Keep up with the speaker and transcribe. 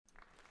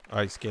All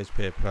right,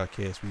 Sketchpad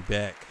Podcast, we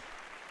back.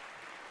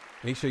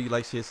 Make sure you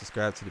like, share,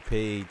 subscribe to the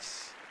page.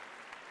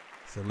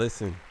 So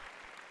listen,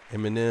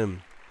 Eminem,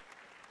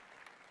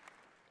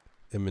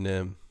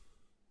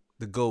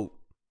 the GOAT,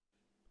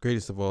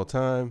 greatest of all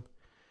time.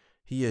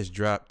 He has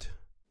dropped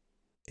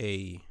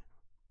a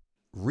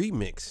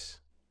remix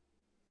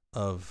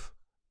of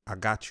I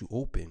Got You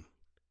Open.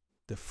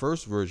 The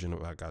first version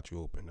of I Got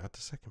You Open, not the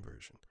second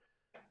version.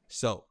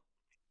 So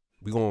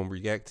we're going to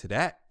react to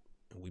that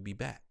and we be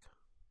back.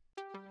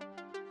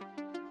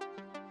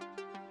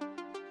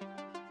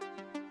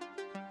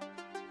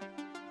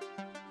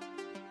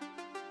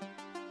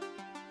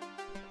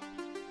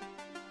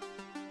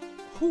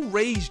 Who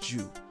raised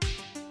you?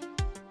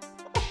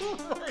 Oh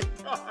my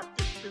God,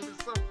 this shit is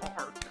so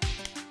hard.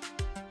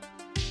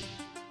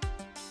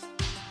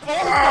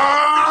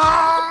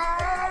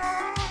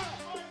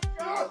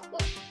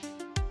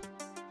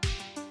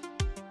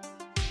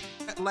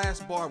 That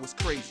last bar was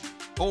crazy.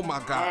 Oh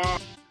my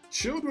God.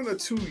 Children are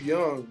too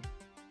young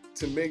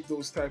to make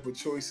those type of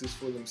choices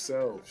for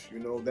themselves. You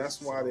know,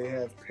 that's why they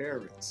have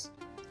parents.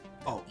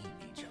 Oh,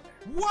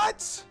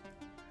 what?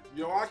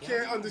 Yo, I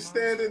can't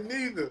understand it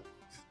neither.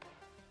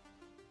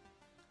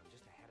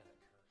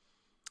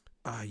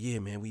 Yeah,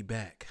 man, we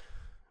back.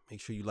 Make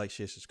sure you like,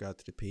 share, subscribe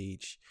to the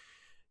page.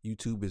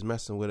 YouTube is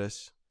messing with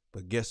us,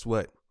 but guess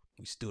what?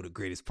 We still the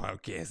greatest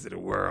podcast in the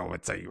world. I'm gonna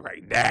tell you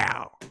right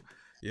now.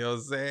 You know what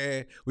I'm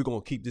saying? We're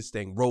gonna keep this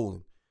thing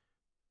rolling.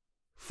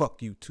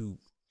 Fuck YouTube.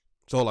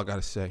 That's all I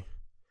gotta say.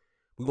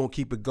 We're gonna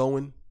keep it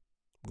going.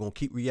 We're gonna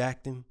keep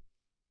reacting.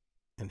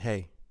 And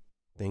hey,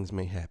 things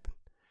may happen.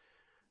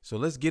 So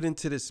let's get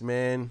into this,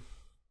 man.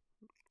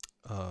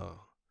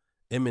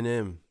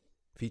 Eminem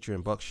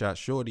featuring Buckshot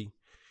Shorty.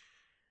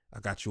 I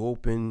got you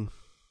open.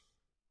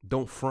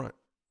 Don't front.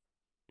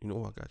 You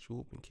know I got you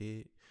open,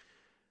 kid.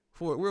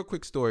 For a real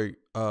quick story,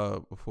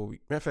 before we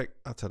matter of fact,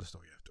 I'll tell the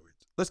story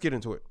afterwards. Let's get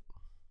into it.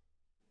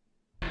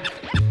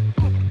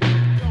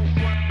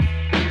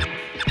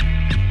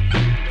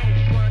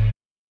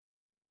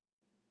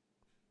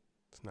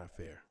 It's not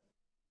fair.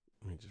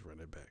 Let me just run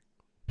it back.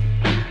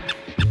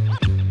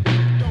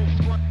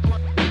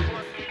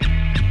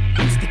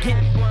 Used to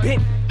get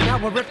bent, now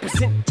I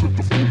represent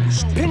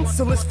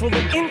pencil is full of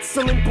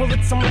insulin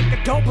bullets. I'm like a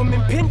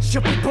Doberman pinch.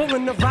 You'll be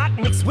pulling the rot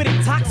mixed with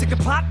it. Toxic, a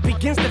plot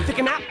begins to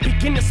thicken out.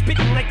 Begin to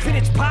spitting like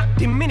vintage pop.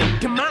 Diminic,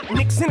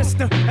 demonic,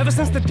 sinister. Ever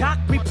since the doc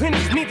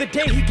replenished me the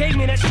day he gave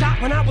me that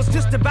shot. When I was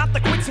just about to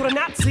quit, so to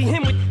not see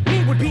him with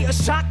me would be a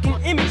shocking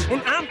image.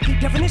 And I'm the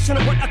definition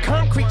of what a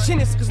concrete chin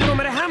is. Cause no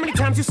matter how many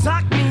times you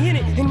sock me in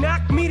it and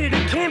knock me to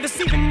the canvas,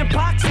 even the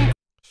boxing.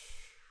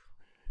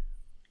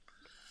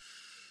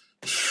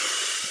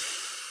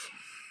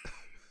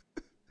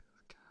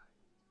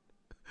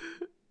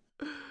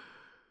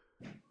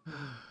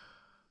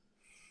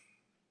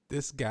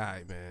 This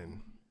guy,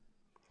 man.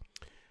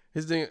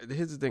 Here's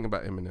the thing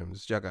about Eminem.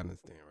 This y'all gotta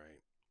understand,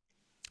 right?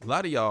 A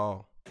lot of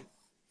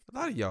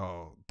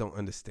y'all don't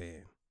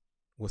understand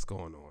what's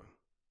going on.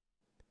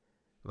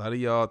 A lot of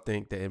y'all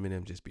think that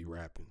Eminem just be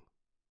rapping.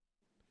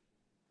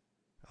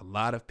 A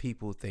lot of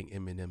people think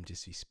Eminem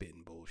just be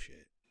spitting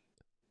bullshit.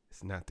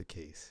 It's not the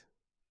case.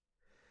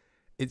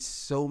 It's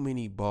so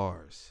many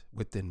bars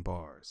within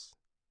bars.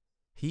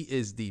 He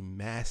is the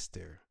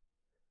master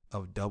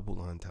of double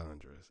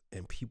entendres,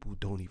 and people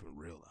don't even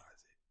realize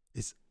it.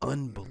 It's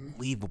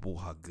unbelievable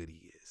how good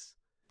he is.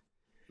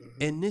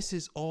 And this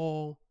is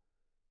all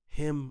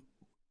him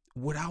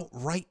without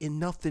writing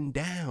nothing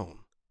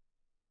down.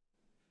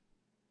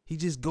 He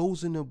just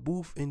goes in the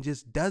booth and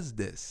just does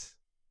this.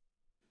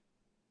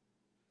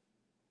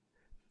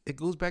 It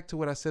goes back to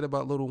what I said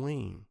about Lil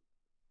Wayne.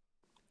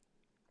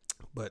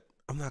 But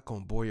I'm not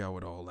going to bore y'all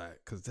with all that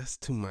because that's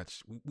too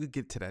much. We'll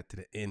get to that to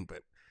the end,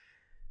 but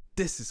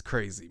this is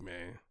crazy,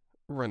 man.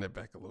 Run it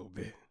back a little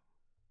bit.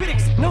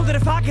 Critics know that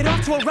if I get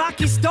off to a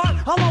rocky start,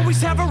 I'll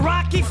always have a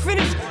rocky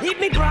finish.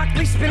 Eat me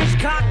broccoli, spinach,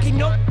 cocky,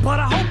 no, but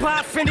I hope I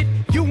offended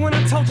you when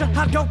I told you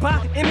how dope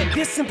I emit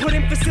this and put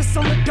emphasis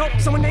on the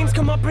dope. So when names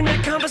come up in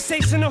that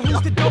conversation of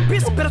who's the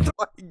dopest, better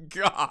Oh my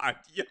God,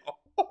 yo.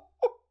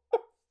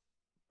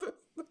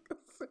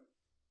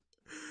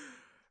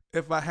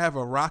 If I have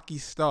a rocky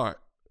start,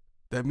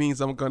 that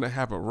means I'm going to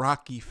have a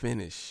rocky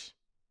finish.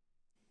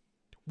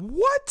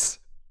 What?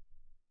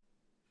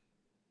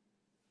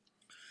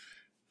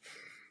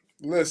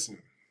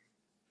 Listen,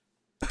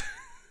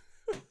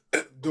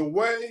 the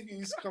way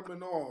he's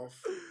coming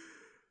off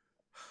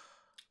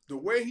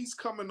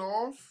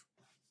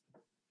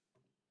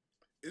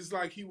is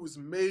like he was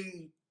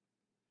made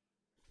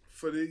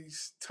for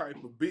these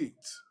type of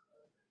beats.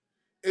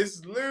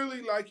 It's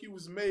literally like he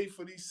was made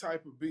for these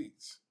type of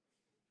beats.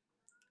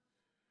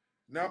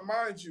 Now,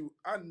 mind you,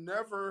 I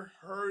never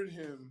heard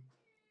him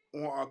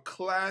on a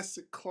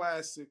classic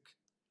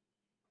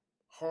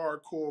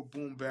hardcore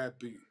boom bap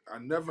beat.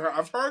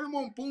 I've heard him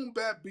on boom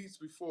bap beats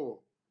before,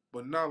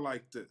 but not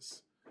like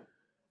this.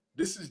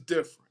 This is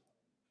different.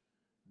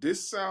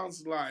 This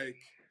sounds like,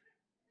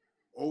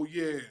 oh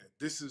yeah,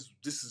 this is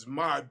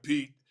my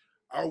beat.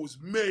 I was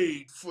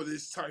made for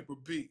this type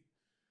of beat.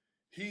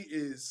 He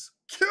is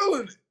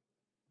killing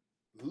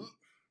it.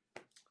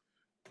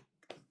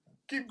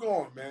 Keep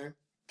going, man.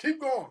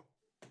 Keep going.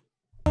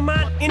 Don't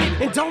mind in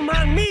it and don't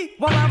mind me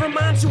while I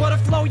remind you of the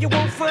flow you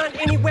won't find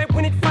anywhere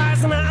when it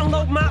fires and I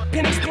unload my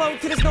pen explode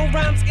till there's no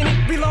rhymes in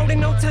it. Reload in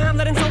no time,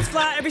 letting zones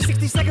fly every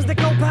 60 seconds that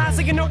go by,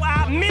 so you know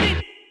I admit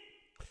it.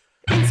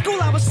 In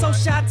school I was so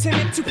shy,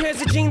 timid, 2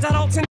 pairs of jeans I'd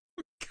alternate.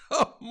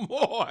 Come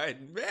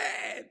on,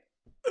 man.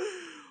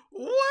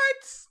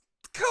 What?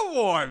 Come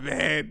on,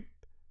 man.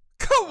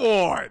 Come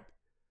on.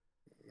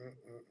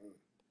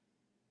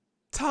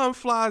 Time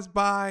flies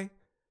by.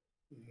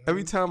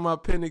 Every time my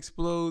pen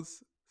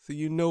explodes, so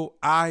you know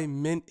I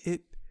meant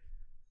it.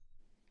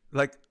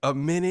 Like a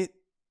minute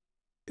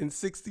in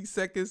 60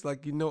 seconds,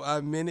 like you know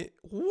I meant it.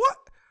 What?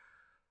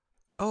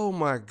 Oh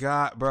my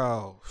God,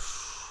 bro.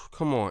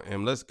 Come on,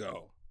 M. Let's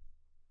go.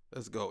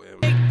 Let's go,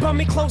 M. Bum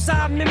me close,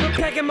 I remember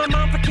begging my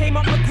mom for came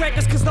up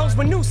McGregor's, cause those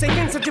were new. Say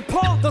Vincent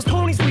DePaul, those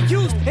ponies were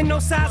used and no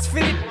size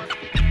fitted.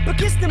 But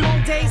kiss them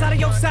old days, out of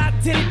your side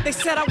did it. They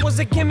said I was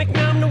a gimmick,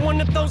 now I'm the one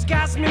that those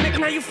guys mimic.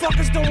 Now you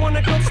fuckers don't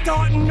wanna go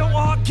starting no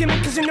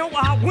argument, cause you know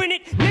I win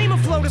it. Name a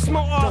flow that's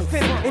more off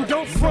in it, and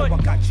don't front. You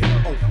know I got you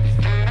open.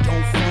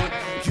 Don't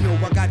front. You know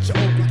I got you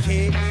open,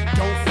 kid.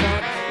 Don't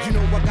front. You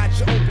know I got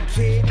you open,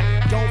 kid.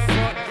 Don't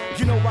front.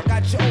 You know I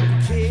got you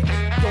open, kid.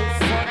 Don't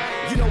front.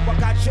 You know I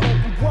got you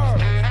open, word.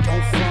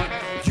 Don't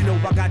front. You know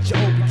I got you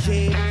open,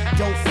 kid.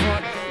 Don't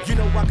front. You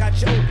know I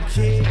got you open,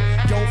 kid.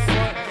 Don't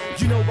front.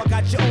 You know I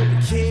got you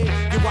open, kid.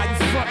 Yeah, why you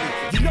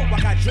frontin'? You know I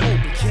got you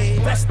open,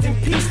 kid. Rest in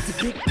peace,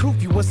 the big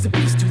proof you was the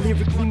beast. You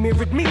lyrically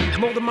mirrored me,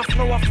 molding my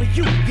flow off of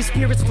you. Your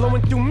spirit's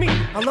flowing through me.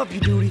 I love you,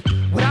 duty.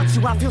 Without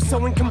you, I feel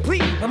so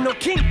incomplete. I'm no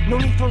king, no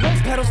need for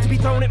rose petals to be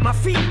thrown at my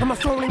feet. I'm a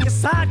thrown in your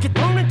side, get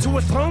thrown into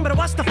a throne. Better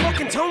watch the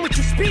fucking tone which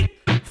you speak.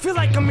 Feel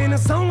like I'm in a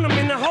zone, I'm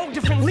in a whole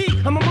different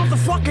league. I'm a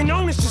motherfucking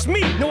known, it's just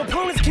me. No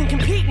opponents can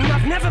compete, and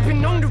I've never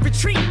been known to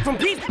retreat from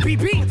beef,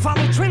 BB.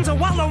 Follow trends or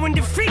wallow in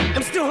defeat.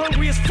 I'm still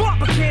hungry as fuck,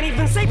 but can't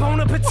even say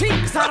bon appetit,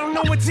 cause I don't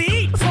know what to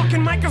eat.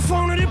 Fucking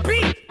microphone or the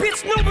beat.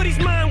 Bitch, nobody's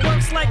mind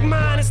works like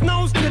mine. It's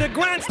nose to the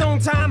grindstone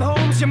time,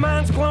 Holmes. Your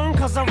mind's blown,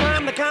 cause I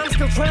rhyme like I'm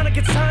still trying to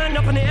get signed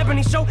up in the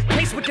Ebony Show.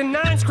 Case with the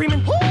 9 screaming,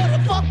 who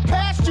the fuck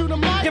passed you the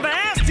mic? Never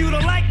asked you to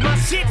like my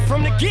shit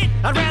from the get.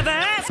 I'd rather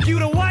ask you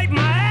to wipe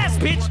my ass,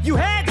 bitch. You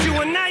had you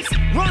a nice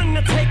run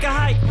to take a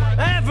hike.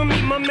 I ever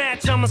meet my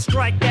match, I'ma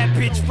strike that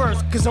bitch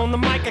first. Cause on the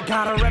mic I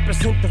gotta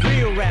represent the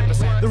real rappers.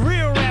 The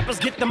real rappers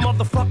get the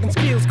motherfucking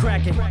skills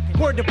cracking.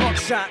 Word to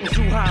Buckshot and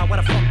True High, why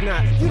the fuck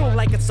not? You don't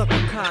like it, suck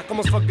a cock,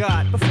 almost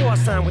forgot. Before I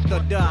signed with the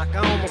doc,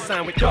 I almost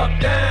signed with Duck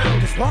Down.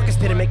 Cause Marcus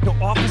didn't make no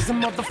offers, a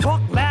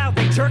motherfuck loud.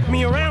 They jerked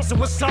me around, so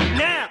what's up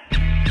now?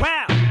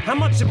 Wow, how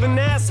much of an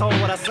asshole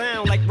would I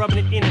sound like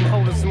rubbing it in and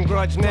holding some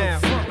grudge now?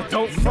 But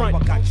don't front. You know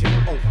I got you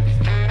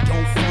open.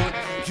 Don't front.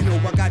 You know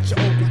I got you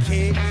open,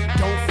 kid.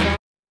 Don't front.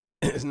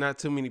 It's not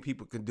too many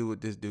people can do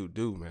what this dude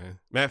do, man.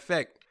 Matter of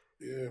fact,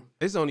 Yeah.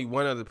 it's only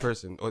one other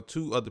person or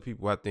 2 other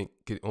people I think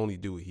can only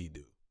do what he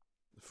do.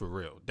 For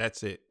real.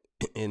 That's it.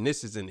 And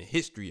this is in the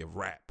history of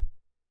rap.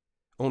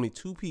 Only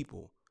 2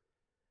 people.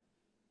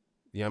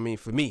 You know what I mean?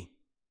 For me.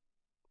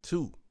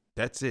 2.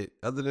 That's it.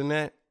 Other than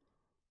that.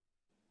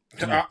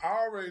 I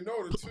already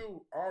know the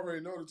 2. I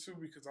already know the 2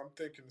 because I'm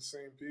thinking the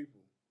same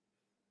people.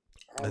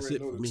 I That's already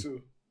it know for the me.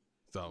 2.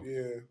 So,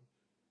 Yeah.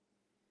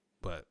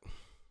 but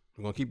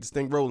we're going to keep this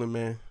thing rolling,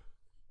 man.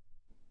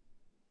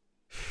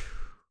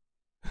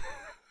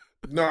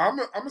 No, I'm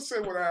gonna say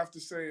what I have to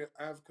say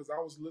because I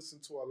was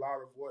listening to a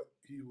lot of what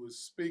he was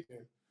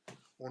speaking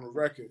on the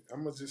record.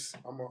 I'm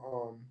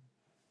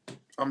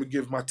gonna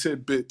give my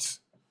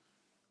tidbits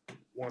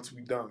once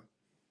we done.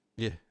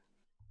 Yeah.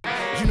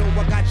 You know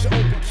I got you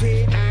open,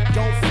 kid.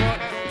 Don't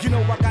front. You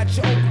know I got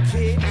you open,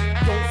 kid.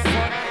 Don't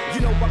front.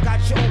 You know I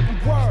got you open,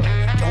 word.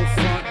 Don't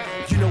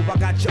front. You know I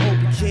got you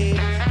open, kid.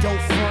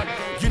 Don't front.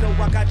 You know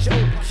I got you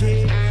open,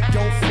 kid.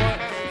 Don't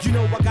front. You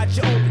know I got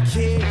you open,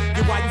 kid.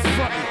 Yeah, why you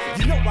frontin'?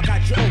 You know I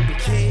got you open,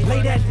 kid.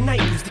 Late at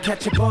night, used to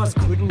catch your bars,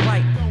 couldn't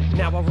write.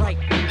 Now I write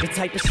the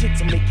type of shit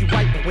to make you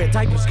wipe or wear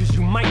diapers, cause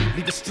you might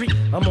leave the street.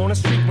 I'm on the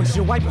street when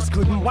your wipers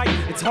couldn't wipe.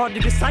 It's hard to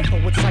decipher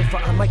what cipher.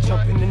 I might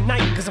jump in the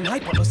night, cause I'm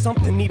hyper or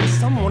something. Needed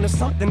someone or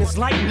something is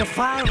lighting the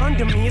fire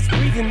under me. It's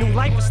breathing new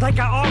life. It's like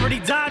I already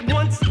died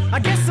once. I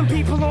guess some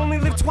people only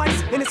live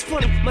twice, and it's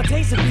funny. My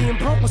days of being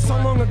broke was so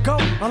long ago.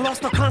 I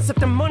lost all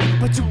concept of money,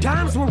 but 2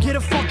 dimes won't get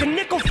a fucking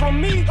nickel from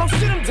me. Oh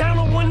shit, I'm down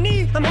on one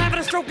knee. I'm having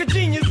a stroke of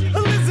genius.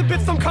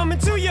 Elizabeth, I'm coming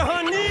to you,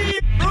 honey.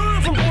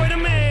 From boy to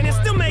man, and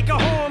still make a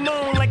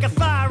hormone like a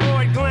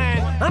thyroid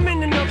gland. I'm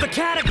in another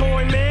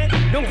category, man.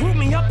 Don't group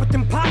me up with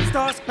them pop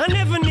stars. I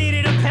never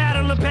needed a pat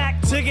on the back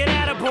to get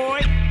at a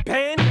boy.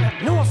 Ben,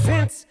 no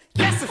offense.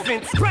 Yes,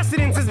 offense.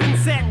 Precedence has been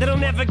set that'll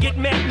never get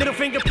met. Middle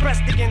finger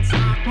pressed against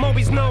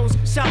Moby's nose.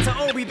 Shout to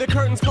Obi, the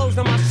curtains closed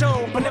on my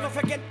show. But never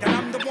forget that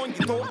I'm the one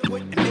you thought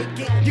wouldn't make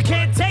it. You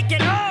can't take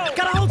it, oh!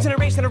 Got a whole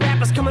generation of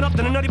rappers coming up,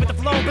 then another nutty with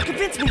the flow, but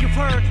convince me you've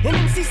heard. An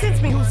MC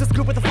sends me who's this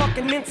good with the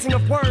fucking mincing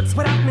of words,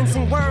 without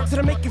mincing words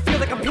that'll make you feel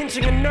like I'm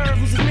pinching a nerve.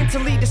 Who's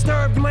mentally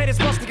disturbed? You might as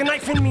well stick a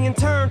knife in me and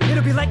turn.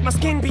 It'll be like my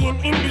skin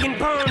being Indian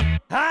burned.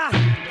 Ah,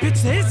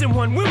 bitch, there isn't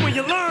one. When will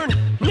you learn?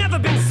 Never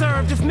been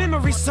served. If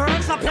memory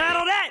serves, I'll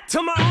paddle that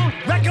till my own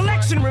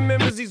recollection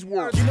remembers these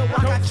words. You know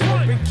I got you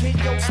open, kid.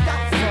 Yo,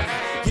 stop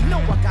for. You know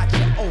I got you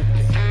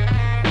open.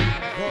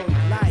 Word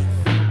life.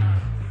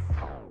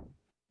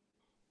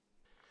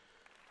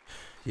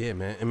 Yeah,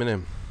 man.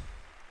 Eminem.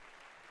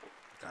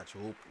 Got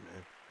you open,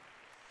 man.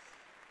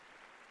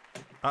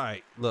 All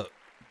right, look.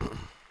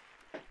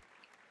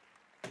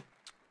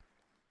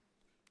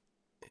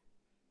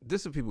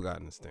 This is what people gotta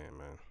understand,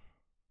 man.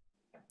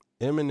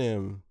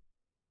 Eminem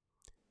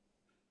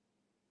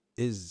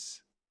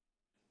is,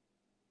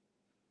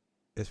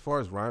 as far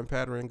as rhyme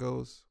pattern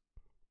goes,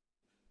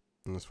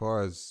 and as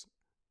far as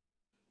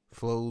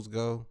flows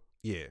go,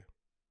 yeah,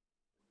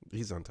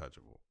 he's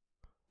untouchable.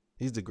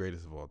 He's the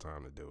greatest of all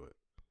time to do it.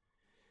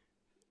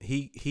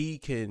 He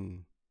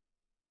can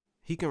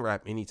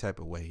rap any type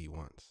of way he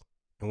wants.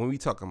 And when we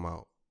talking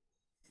about,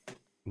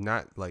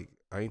 not like,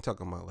 I ain't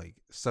talking about like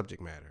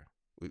subject matter.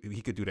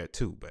 He could do that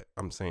too, but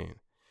I'm saying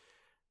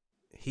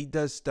he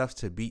does stuff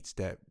to beats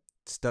that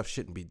stuff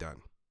shouldn't be done.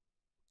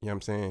 You know what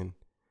I'm saying?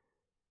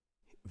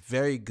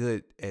 Very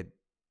good at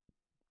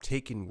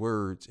taking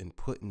words and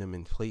putting them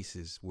in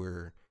places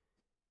where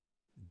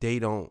they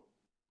don't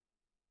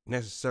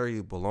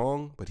necessarily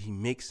belong, but he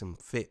makes them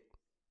fit.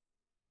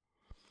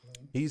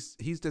 He's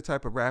the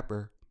type of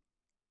rapper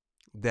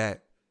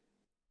that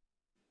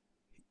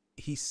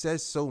he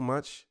says so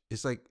much.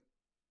 It's like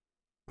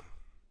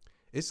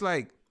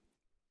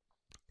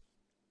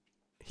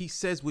he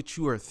says what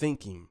you are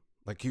thinking,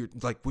 like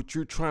what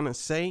you're trying to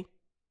say.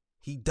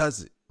 He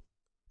does it.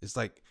 It's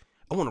like,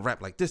 I want to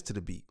rap like this to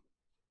the beat,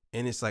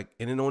 and it's like,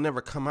 and it'll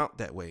never come out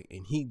that way.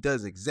 And he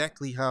does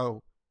exactly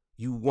how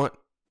you want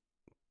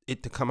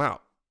it to come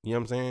out. You know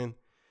what I'm saying?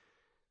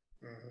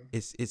 Mm-hmm.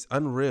 It's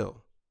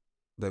unreal,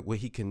 like what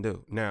he can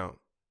do. Now,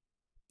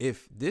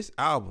 if this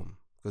album,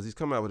 because he's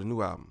coming out with a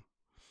new album,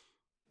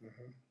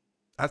 mm-hmm,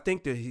 I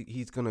think that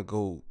he's gonna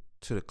go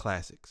to the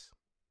classics.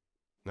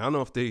 Now, I don't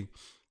know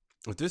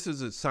if this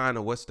is a sign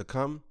of what's to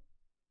come,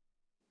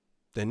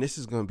 then this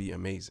is gonna be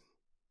amazing.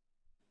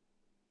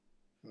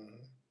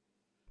 Mm-hmm.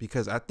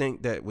 Because I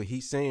think that what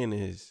he's saying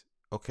is,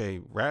 okay,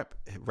 rap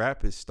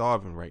is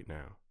starving right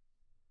now.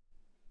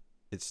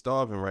 It's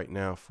starving right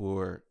now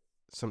for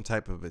some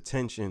type of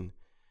attention,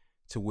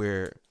 to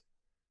where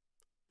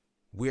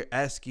we're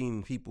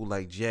asking people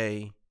like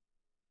Jay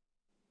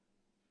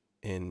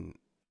and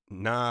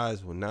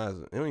Nas. Well, Nas,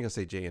 I'm not gonna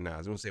say Jay and Nas.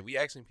 I'm gonna say we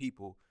asking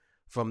people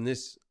from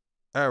this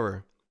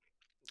era,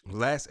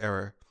 last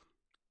era,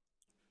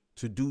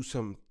 to do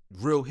some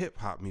real hip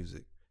hop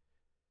music.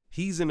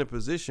 He's in a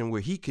position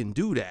where he can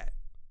do that.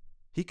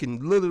 He can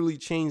literally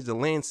change the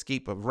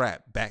landscape of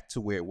rap back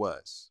to where it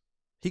was.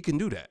 He can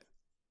do that.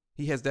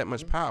 He has that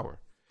much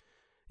power.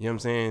 You know what I'm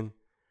saying?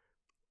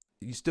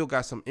 You still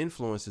got some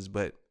influences,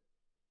 but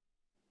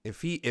if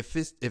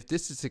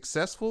this is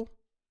successful,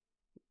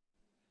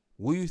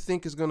 what do you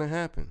think is gonna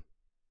happen?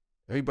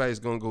 Everybody's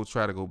gonna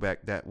try to go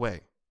back that way,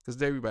 because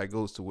everybody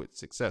goes to what's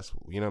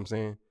successful. You know what I'm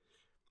saying?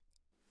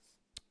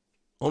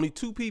 Only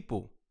two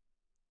people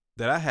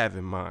that I have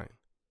in mind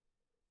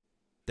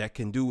that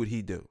can do what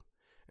he do.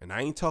 And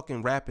I ain't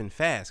talking rapping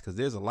fast, because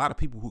there's a lot of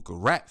people who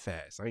could rap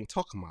fast. I ain't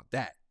talking about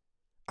that.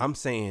 I'm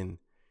saying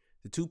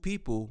the two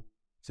people,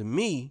 to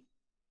me,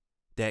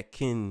 that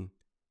can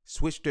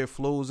switch their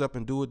flows up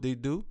and do what they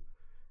do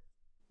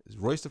is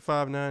Royce the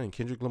 5'9" and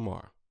Kendrick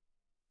Lamar.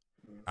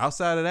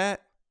 Outside of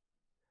that,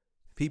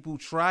 people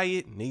try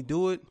it and they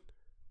do it.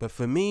 But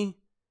for me,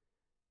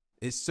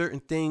 it's certain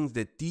things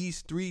that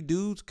these three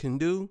dudes can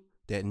do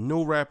that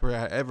no rapper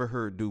I ever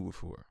heard do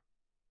before.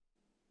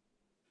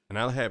 And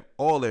I have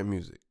all their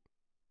music.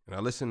 And I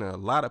listen to a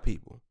lot of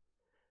people.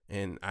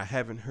 And I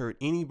haven't heard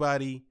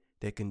anybody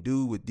that can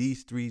do what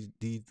these three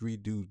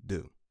dudes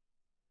do.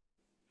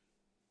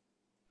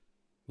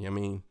 You know what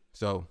I mean?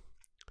 So,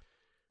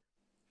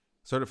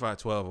 certified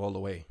 12 all the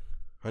way,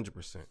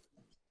 100%.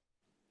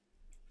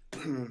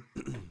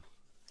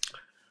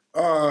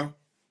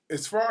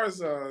 As far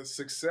as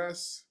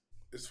success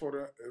is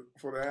for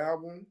the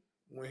album,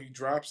 when he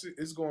drops it,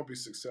 it's gonna be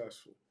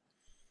successful.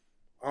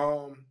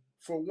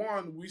 For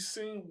one, we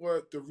seen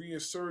what the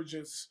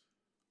resurgence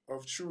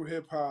of true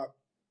hip hop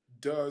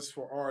does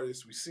for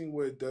artists. We seen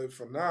what it did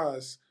for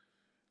Nas.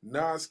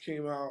 Nas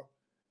came out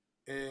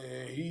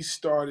and he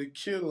started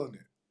killing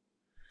it.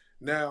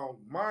 Now,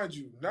 mind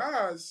you,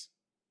 Nas,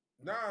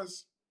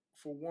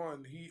 for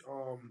one, he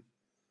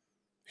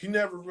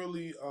never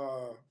really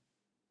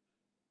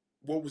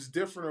what was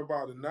different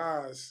about the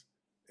Nas,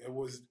 it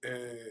was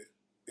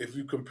if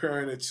you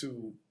comparing it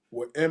to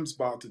what M's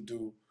about to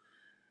do,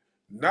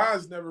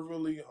 Nas never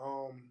really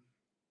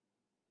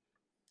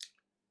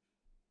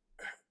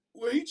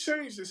well, he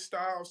changed his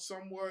style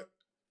somewhat,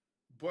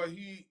 but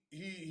he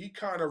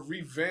kind of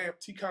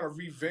revamped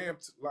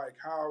like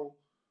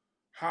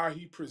how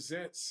he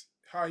presents,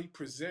 how he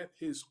present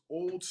his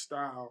old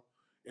style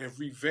and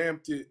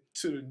revamped it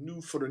to the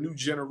new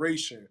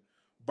generation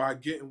by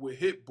getting with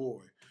Hit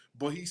Boy.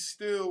 But he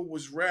still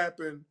was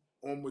rapping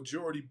on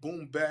majority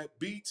boom bap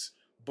beats,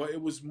 but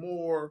it was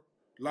more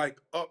like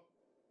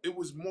it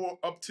was more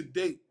up to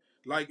date.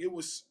 Like it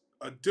was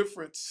a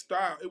different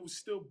style. It was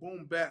still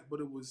boom bap, but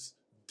it was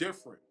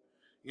different.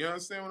 You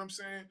understand what I'm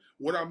saying?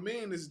 What I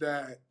mean is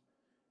that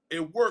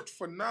it worked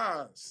for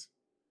Nas.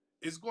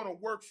 It's gonna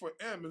work for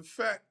M. In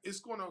fact, it's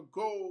gonna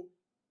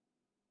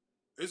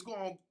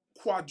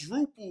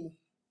quadruple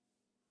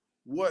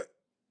what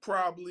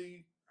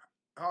probably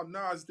how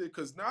Nas did,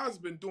 because Nas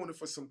been doing it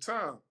for some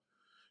time.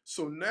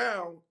 So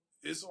now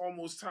it's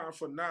almost time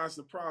for Nas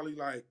to probably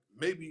like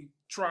maybe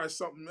try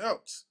something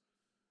else.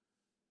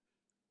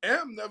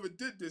 M never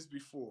did this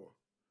before.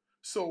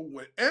 So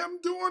when M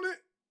doing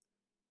it,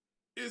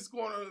 it's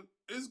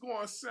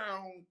gonna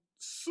sound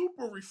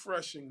super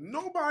refreshing.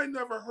 Nobody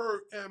never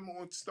heard M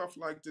on stuff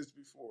like this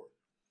before.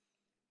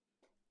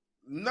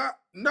 Not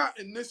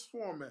in this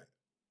format.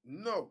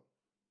 No.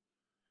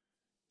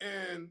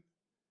 And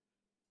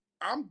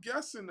I'm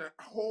guessing that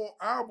whole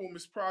album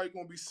is probably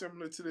gonna be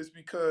similar to this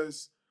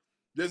because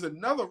there's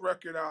another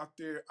record out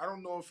there. I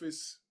don't know if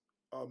it's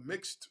a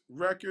mixed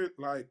record,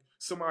 like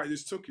somebody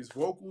just took his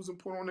vocals and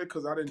put on it,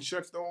 because I didn't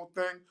check the whole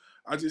thing.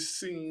 I just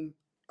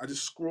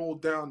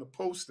scrolled down the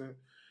posting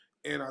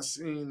and I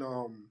seen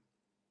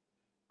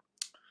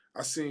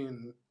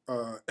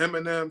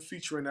Eminem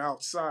featuring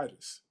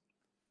Outsiders.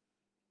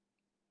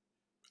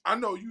 I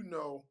know you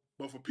know,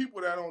 but for people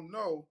that don't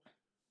know,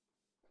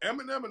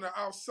 Eminem and the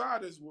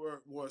Outsiders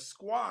were a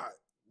squad.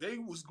 They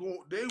was going.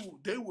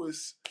 They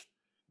was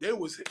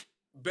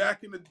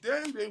back in the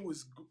day. They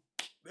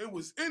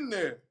was in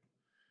there.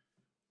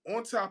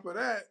 On top of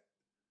that,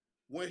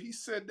 when he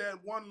said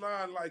that one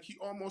line, like he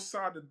almost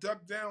tried to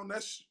duck down,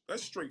 that's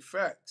straight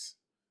facts.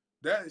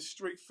 That is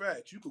straight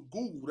facts. You could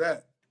Google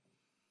that.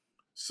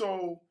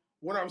 So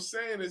what I'm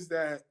saying is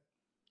that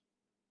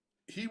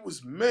he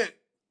was meant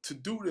to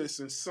do this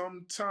in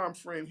some time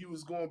frame. He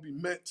was going to be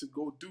meant to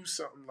go do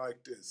something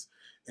like this,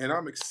 and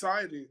I'm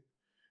excited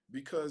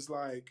because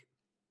like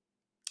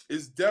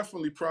it's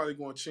definitely probably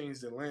going to change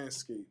the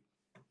landscape.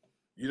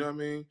 You know what I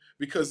mean?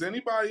 Because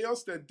anybody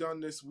else that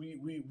done this,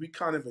 we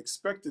kind of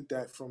expected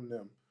that from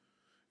them.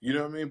 You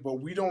know what I mean?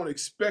 But we don't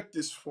expect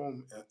this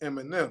from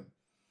Eminem.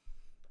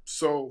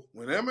 So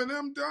when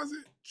Eminem does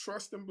it,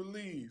 trust and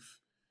believe.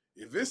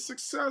 If it's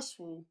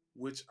successful,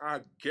 which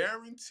I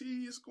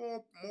guarantee is going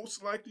to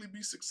most likely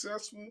be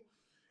successful,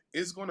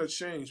 it's going to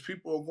change.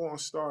 People are going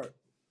to start,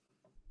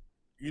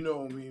 you know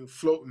what I mean,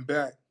 floating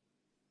back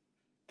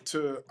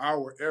to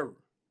our era.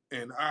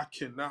 And I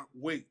cannot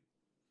wait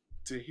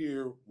to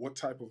hear what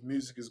type of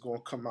music is going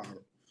to come out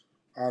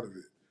of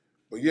it.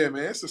 But yeah,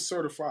 man, it's a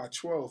certified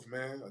 12,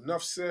 man.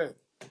 Enough said.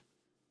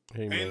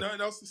 Hey, Ain't man.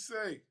 nothing else to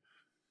say.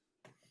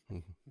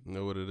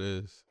 Know what it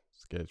is.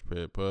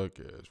 Sketchpad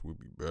Podcast. We'll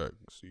be back.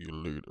 See you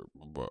later.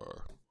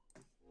 Bye-bye.